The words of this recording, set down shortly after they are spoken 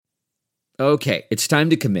Okay, it's time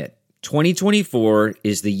to commit. 2024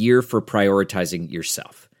 is the year for prioritizing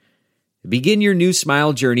yourself. Begin your new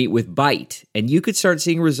smile journey with Byte, and you could start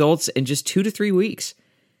seeing results in just 2 to 3 weeks.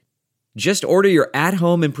 Just order your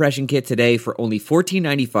at-home impression kit today for only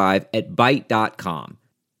 $14.95 at Byte.com.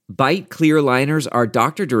 Byte clear liners are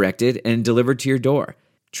doctor-directed and delivered to your door.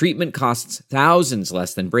 Treatment costs thousands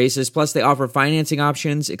less than braces, plus they offer financing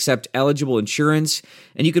options, accept eligible insurance,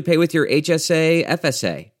 and you could pay with your HSA,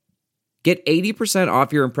 FSA. Get 80%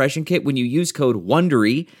 off your impression kit when you use code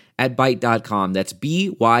WONDERY at Byte.com. That's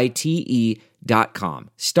BYTE.com.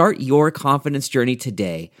 Start your confidence journey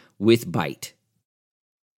today with Byte.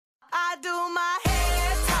 I do my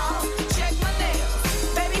hair talk, check my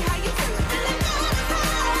nails. Baby, how you feeling? Feeling good.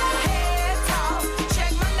 Hair talk,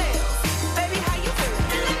 check my nails. Baby, how you feeling?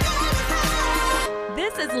 Feeling good.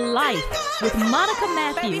 This is Life with Monica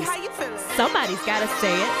Matthews. Baby, how you feeling? Somebody's got to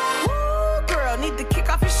say it. Woo, girl, need to kick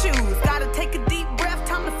off your shoes. Gotta take a deep breath,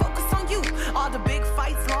 time to focus on you. All the big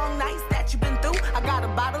fights, long nights that you've been through. I got a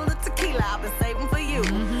bottle of tequila I've been saving for you.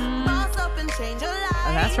 Boss up and change your life.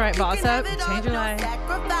 Oh, that's right, boss up, change your life.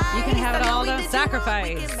 You can have it all, no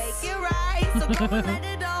sacrifice.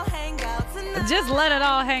 Just let it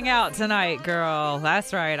all hang out tonight, girl.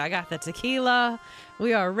 That's right. I got the tequila.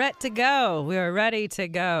 We are ready to go. We are ready to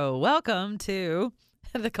go. Welcome to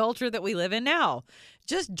the culture that we live in now.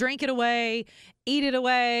 Just drink it away, eat it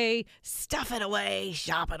away, stuff it away,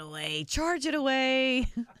 shop it away, charge it away,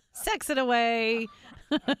 sex it away.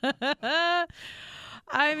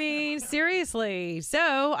 I mean, seriously.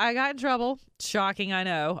 So I got in trouble, shocking, I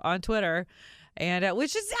know, on Twitter, and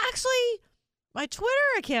which is actually my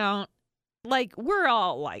Twitter account. Like, we're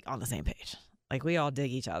all like on the same page. Like, we all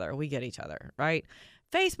dig each other. We get each other, right?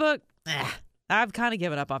 Facebook, I've kind of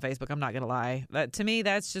given up on Facebook. I'm not going to lie. But to me,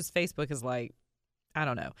 that's just, Facebook is like, I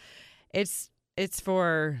don't know. It's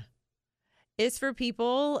for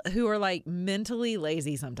people who are like mentally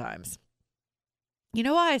lazy sometimes. You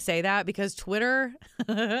know why I say that? Because Twitter's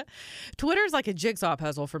like a jigsaw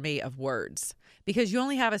puzzle for me of words, because you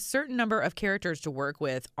only have a certain number of characters to work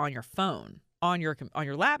with on your phone. On your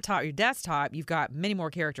laptop, your desktop, you've got many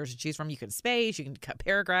more characters to choose from. You can space, you can cut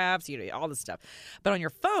paragraphs, all this stuff. But on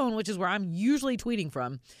your phone, which is where I'm usually tweeting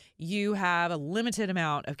from, you have a limited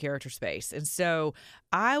amount of character space. And so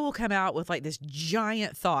I will come out with like this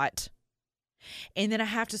giant thought, and then I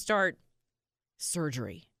have to start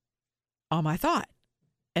surgery on my thought.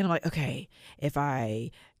 And I'm like, okay, if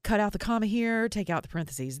I cut out the comma here, take out the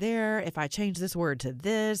parentheses there, if I change this word to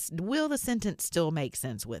this, will the sentence still make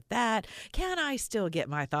sense with that? Can I still get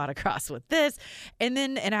my thought across with this? And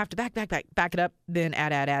I have to back it up, then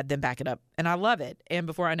add, then back it up. And I love it. And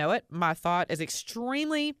before I know it, my thought is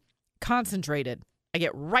extremely concentrated. I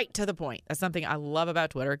get right to the point. That's something I love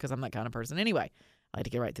about Twitter, because I'm that kind of person anyway. I like to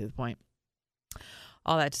get right to the point.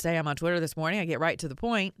 All that to say, I'm on Twitter this morning. I get right to the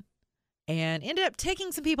point and ended up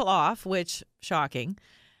taking some people off, which, shocking.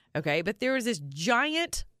 Okay, but there was this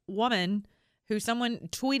giant woman who someone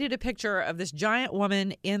tweeted a picture of this giant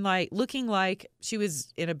woman in like looking like she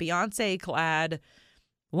was in a Beyonce-clad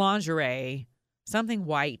lingerie, something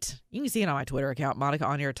white. You can see it on my Twitter account, Monica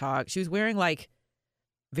On Air Talk. She was wearing like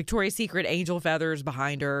Victoria's Secret angel feathers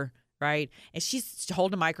behind her, right? And she's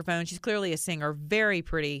holding a microphone. She's clearly a singer, very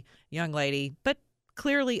pretty young lady, but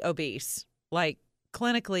clearly obese, like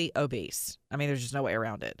clinically obese. I mean, there's just no way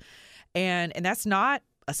around it. And that's not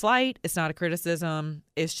a slight. It's not a criticism.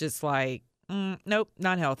 It's just like, nope,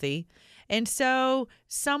 not healthy. And so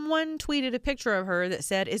someone tweeted a picture of her that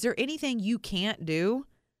said, is there anything you can't do?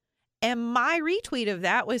 And my retweet of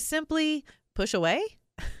that was simply push away.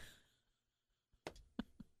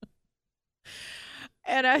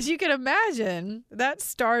 And as you can imagine, that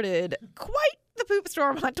started quite the poop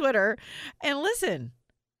storm on Twitter. And listen,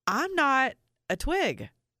 I'm not a twig.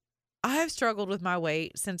 I have struggled with my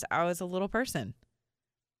weight since I was a little person.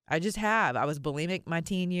 I just have. I was bulimic my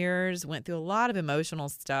teen years, went through a lot of emotional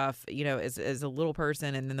stuff, as a little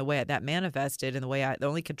person. And then the way that manifested and the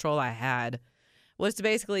only control I had was to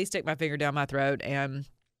basically stick my finger down my throat and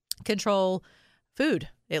control food.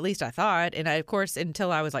 At least I thought. And of course,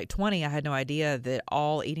 until I was like 20, I had no idea that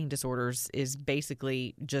all eating disorders is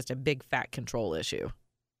basically just a big fat control issue.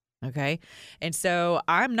 Okay. And so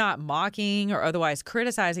I'm not mocking or otherwise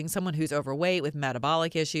criticizing someone who's overweight with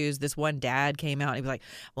metabolic issues. This one dad came out and he was like,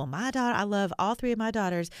 well, my daughter, I love all three of my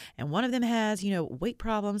daughters, and one of them has, weight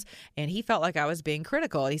problems. And he felt like I was being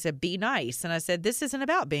critical. And he said, be nice. And I said, this isn't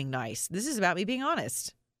about being nice. This is about me being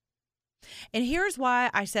honest. And here's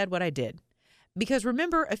why I said what I did. Because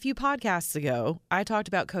remember, a few podcasts ago, I talked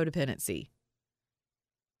about codependency.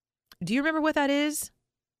 Do you remember what that is?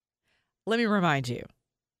 Let me remind you.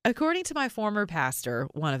 According to my former pastor,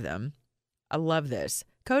 one of them, I love this.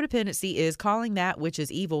 Codependency is calling that which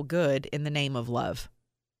is evil good in the name of love.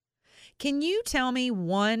 Can you tell me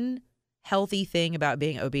one healthy thing about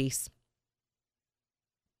being obese?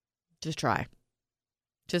 Just try.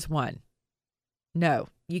 Just one. No,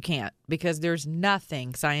 you can't, because there's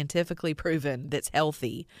nothing scientifically proven that's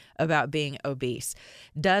healthy about being obese.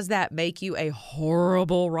 Does that make you a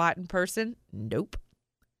horrible, rotten person? Nope.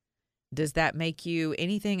 Does that make you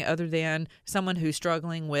anything other than someone who's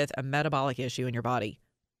struggling with a metabolic issue in your body?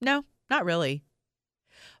 No, not really.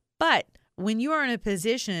 But when you are in a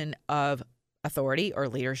position of authority or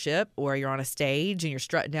leadership, or you're on a stage and you're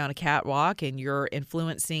strutting down a catwalk and you're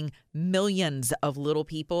influencing millions of little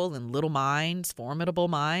people and little minds, formidable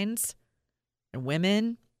minds and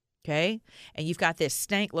women, okay? And you've got this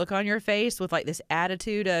stank look on your face with like this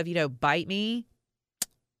attitude of, bite me,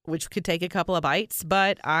 which could take a couple of bites,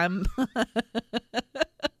 but I'm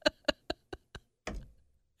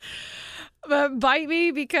but bite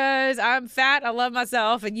me because I'm fat, I love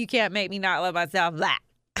myself, and you can't make me not love myself. Blah.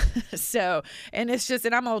 So, and it's just,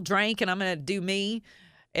 and I'm all drank and I'm going to do me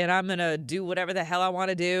and I'm going to do whatever the hell I want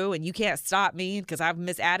to do. And you can't stop me because I've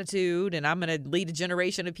misattitude and I'm going to lead a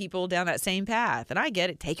generation of people down that same path. And I get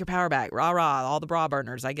it. Take your power back. Rah, rah, all the bra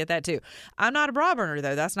burners. I get that too. I'm not a bra burner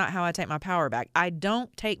though. That's not how I take my power back. I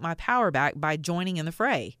don't take my power back by joining in the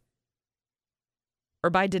fray or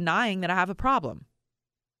by denying that I have a problem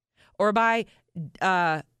or by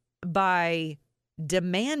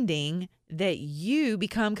demanding that you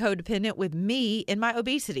become codependent with me in my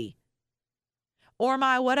obesity or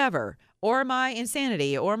my whatever, or my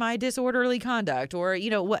insanity or my disorderly conduct or,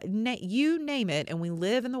 what you name it. And we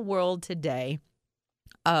live in the world today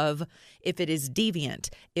of if it is deviant,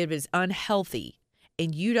 if it is unhealthy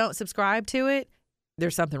and you don't subscribe to it,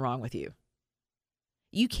 there's something wrong with you.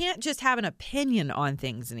 You can't just have an opinion on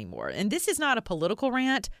things anymore. And this is not a political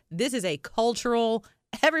rant. This is a cultural,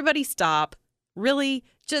 everybody stop. Really?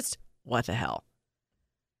 Just what the hell?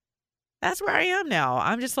 That's where I am now.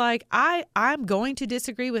 I'm just like, I'm going to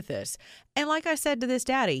disagree with this. And like I said to this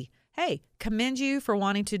daddy, hey, commend you for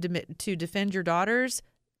wanting to defend your daughters.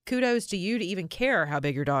 Kudos to you to even care how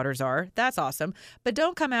big your daughters are. That's awesome. But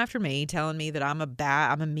don't come after me telling me that I'm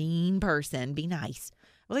a mean person. Be nice.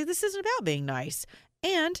 Well, like, this isn't about being nice.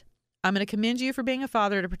 And I'm going to commend you for being a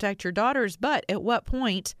father to protect your daughters. But at what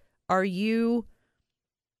point are you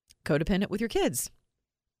codependent with your kids?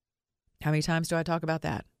 How many times do I talk about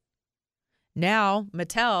that? Now,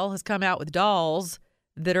 Mattel has come out with dolls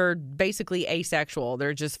that are basically asexual.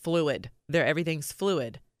 They're just fluid. Everything's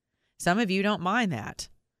fluid. Some of you don't mind that.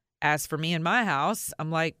 As for me in my house,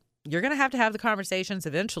 I'm like, you're going to have the conversations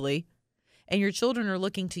eventually. And your children are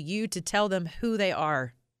looking to you to tell them who they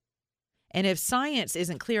are. And if science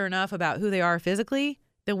isn't clear enough about who they are physically,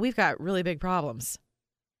 then we've got really big problems.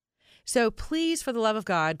 So please, for the love of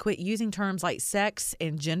God, quit using terms like sex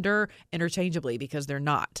and gender interchangeably because they're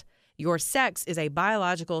not. Your sex is a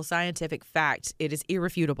biological scientific fact. It is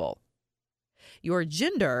irrefutable. Your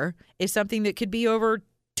gender is something that could be over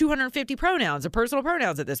 250 pronouns or personal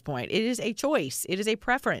pronouns at this point. It is a choice. It is a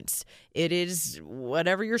preference. It is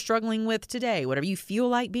whatever you're struggling with today. Whatever you feel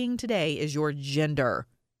like being today is your gender.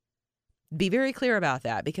 Be very clear about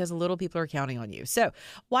that because little people are counting on you. So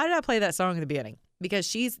why did I play that song in the beginning?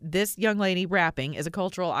 Because this young lady rapping is a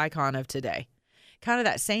cultural icon of today. Kind of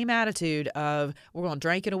that same attitude of we're going to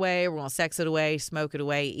drink it away, we're going to sex it away, smoke it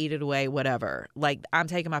away, eat it away, whatever. Like, I'm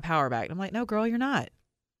taking my power back. I'm like, no, girl, you're not.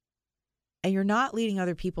 And you're not leading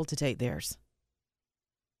other people to take theirs.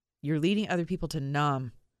 You're leading other people to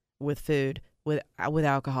numb with food, with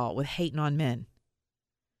alcohol, with hating on men.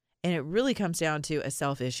 And it really comes down to a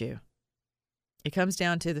self issue. It comes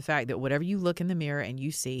down to the fact that whatever you look in the mirror and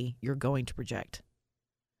you see, you're going to project.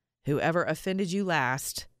 Whoever offended you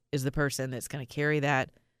last is the person that's going to carry that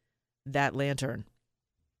lantern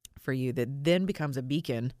for you that then becomes a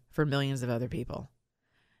beacon for millions of other people.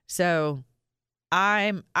 So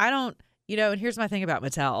I don't, and here's my thing about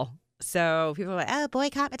Mattel. So people are like, oh,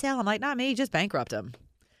 boycott Mattel. I'm like, not me, just bankrupt them.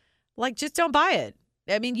 Like, just don't buy it.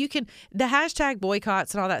 I mean, you can, the hashtag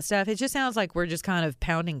boycotts and all that stuff, it just sounds like we're just kind of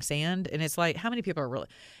pounding sand. And it's like, how many people are really,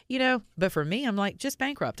 but for me, I'm like, just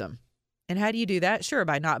bankrupt them. And how do you do that? Sure,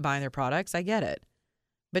 by not buying their products. I get it.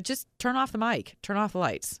 But just turn off the mic, turn off the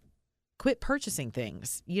lights, quit purchasing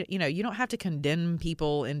things. You don't have to condemn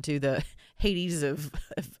people into the Hades of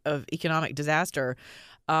economic disaster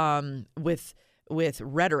with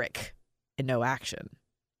rhetoric and no action.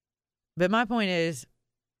 But my point is,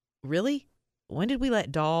 really? When did we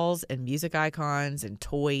let dolls and music icons and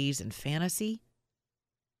toys and fantasy?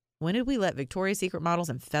 When did we let Victoria's Secret models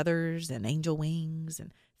and feathers and angel wings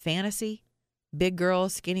and fantasy, big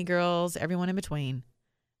girls, skinny girls, everyone in between.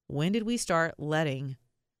 When did we start letting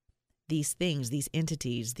these things, these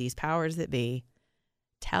entities, these powers that be,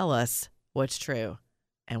 tell us what's true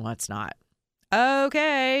and what's not?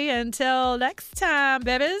 Okay, until next time,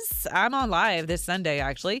 babies. I'm on live this Sunday,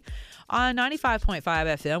 actually, on 95.5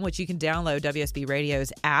 FM, which you can download WSB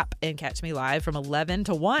Radio's app and catch me live from 11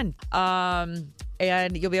 to 1.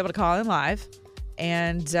 And you'll be able to call in live.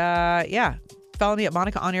 And follow me at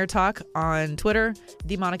Monica On Air Talk on Twitter,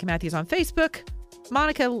 The Monica Matthews on Facebook,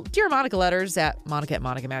 Dear Monica letters at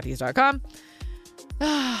monica@monicamatthews.com.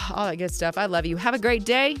 All that good stuff. I love you. Have a great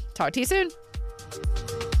day. Talk to you soon.